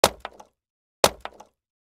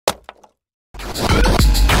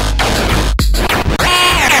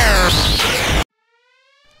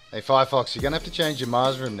Hey, Firefox, you're going to have to change your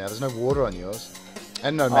Mars room now. There's no water on yours.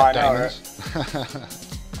 And no Matt Damon's. Right?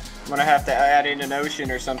 I'm going to have to add in an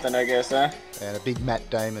ocean or something, I guess, huh? And a big Matt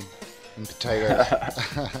Damon and potatoes.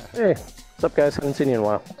 Hey, what's up, guys? Haven't seen you in a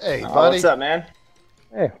while. Hey, buddy. What's up, man?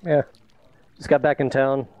 Hey, yeah. Just got back in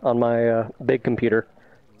town on my big computer,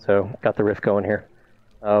 so got the riff going here.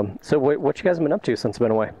 So what you guys been up to since I've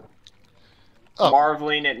been away? Oh.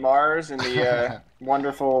 Marveling at Mars and the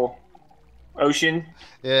wonderful ocean.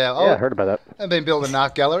 Yeah, yeah, I heard about that. I've been building an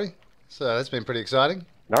art gallery, so that's been pretty exciting.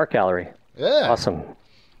 An art gallery? Yeah. Awesome.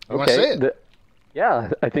 You want to see it?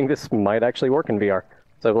 Yeah, I think this might actually work in VR.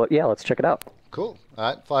 So, yeah, let's check it out. Cool.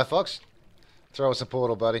 All right, Firefox, throw us a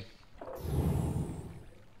portal, buddy.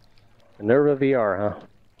 MinervaVR, huh?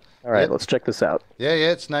 All right, let's check this out. Yeah,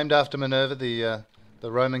 it's named after Minerva, the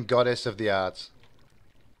Roman goddess of the arts.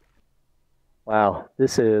 Wow,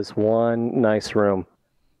 this is one nice room.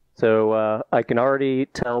 So I can already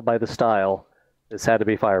tell by the style this had to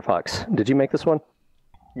be Firefox. Did you make this one?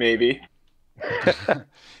 Maybe.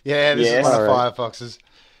 Yeah, this is one of Firefox's.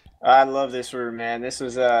 I love this room, man. This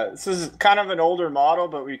is kind of an older model,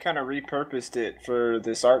 but we kind of repurposed it for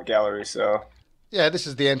this art gallery. So yeah, this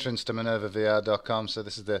is the entrance to MinervaVR.com. So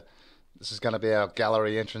this is going to be our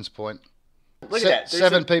gallery entrance point. Look at that.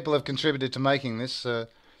 7 people have contributed to making this,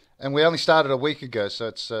 and we only started a week ago. So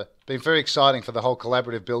it's been very exciting for the whole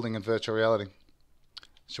collaborative building and virtual reality.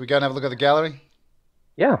 Should we go and have a look at the gallery?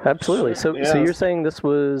 Yeah, absolutely. So you're saying this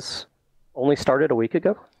was only started a week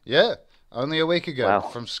ago? Yeah. Only a week ago,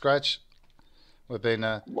 from scratch. We've been,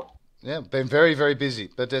 been very, very busy.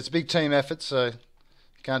 But it's a big team effort, so you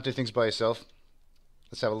can't do things by yourself.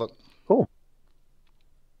 Let's have a look. Cool.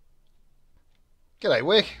 G'day,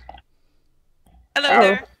 Wick. Hello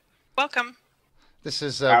there. Welcome. This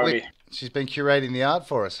is Wick. She's been curating the art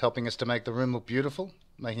for us, helping us to make the room look beautiful,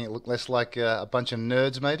 making it look less like a bunch of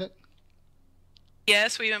nerds made it.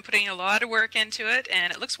 Yes, we've been putting a lot of work into it,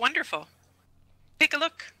 and it looks wonderful. Take a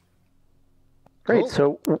look. Great. Cool.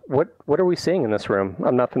 So what are we seeing in this room?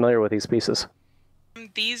 I'm not familiar with these pieces.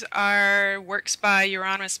 These are works by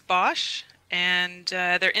Janus Bosch, and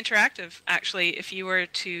they're interactive, actually. If you were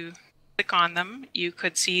to click on them, you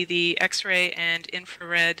could see the X-ray and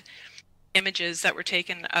infrared images that were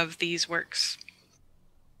taken of these works.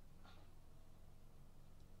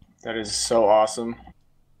 That is so awesome.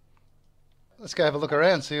 Let's go have a look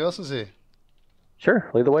around, see who else is here. Sure.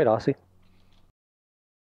 Lead the way, Aussie.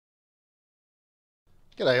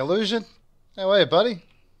 G'day, Alusion. How are you, buddy?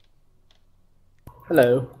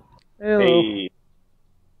 Hello. Hello. Hey.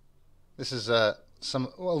 This is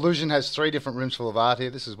Alusion has 3 different rooms full of art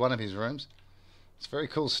here. This is one of his rooms. It's very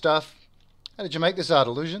cool stuff. How did you make this art,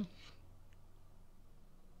 Alusion?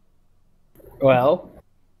 Well,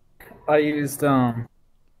 I used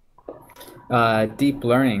deep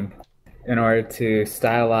learning in order to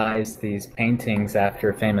stylize these paintings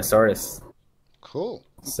after famous artists. Cool.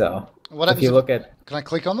 So, what if you look at... Can I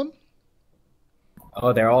click on them?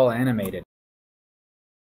 Oh, they're all animated.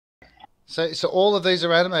 So all of these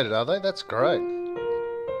are animated, are they? That's great.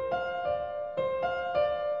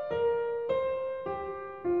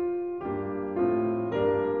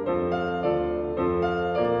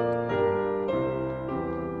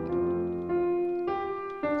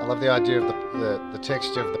 I love the idea of the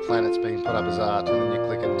texture of the planets being put up as art, and then you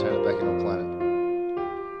click it and turn it back into a planet.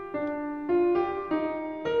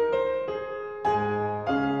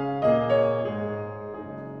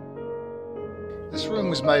 This room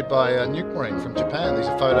was made by Nuke Marine from Japan. These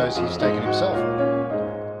are photos he's taken himself.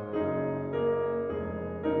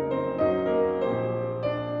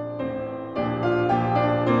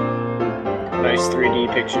 Nice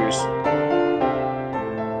 3D pictures.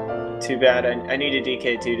 Too bad I need a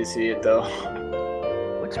DK2 to see it though.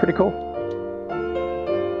 Looks pretty cool.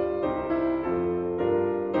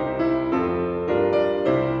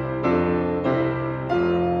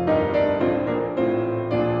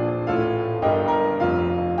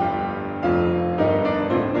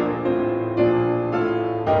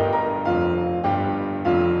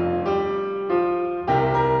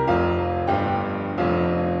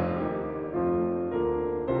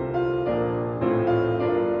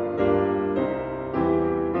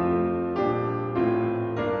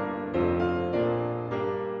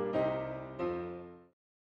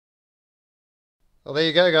 Well, there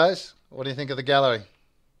you go, guys. What do you think of the gallery?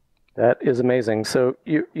 That is amazing. So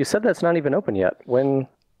you said that's not even open yet. When's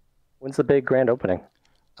the big grand opening?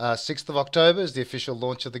 6th of October is the official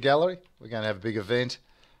launch of the gallery. We're going to have a big event.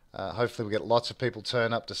 Hopefully we'll get lots of people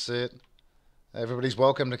turn up to see it. Everybody's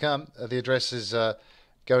welcome to come. The address is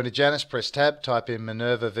go into Janus, press tab, type in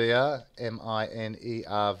MinervaVR,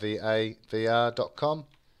 MinervaVR.com,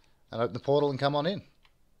 and open the portal and come on in.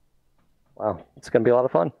 Wow, it's going to be a lot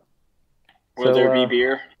of fun. Will there be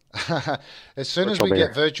beer? As soon as we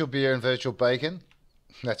get virtual beer and virtual bacon,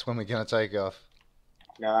 that's when we're going to take off.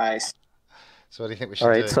 Nice. So what do you think we should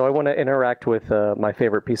do? All right, so I want to interact with my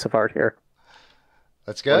favorite piece of art here.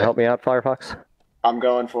 Let's go. Want to help me out, Firefox? I'm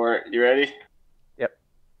going for it. You ready? Yep.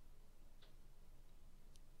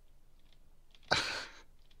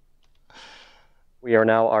 We are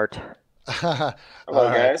now art. Hello,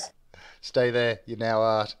 right. guys. Stay there. You're now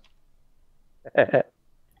art.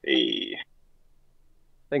 Hey.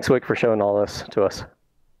 Thanks, Wick, for showing all this to us.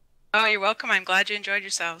 Oh, you're welcome. I'm glad you enjoyed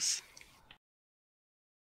yourselves.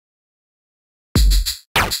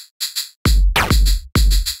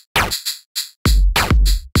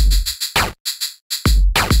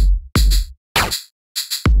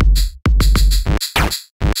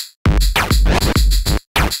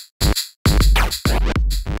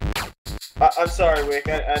 I'm sorry, Wick.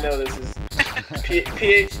 I know this is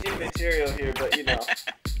PhD material here, but you know,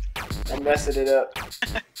 I'm messing it up.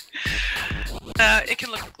 It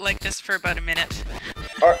can look like this for about a minute.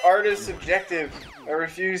 Art is subjective. I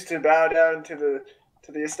refuse to bow down to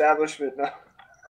the establishment. No.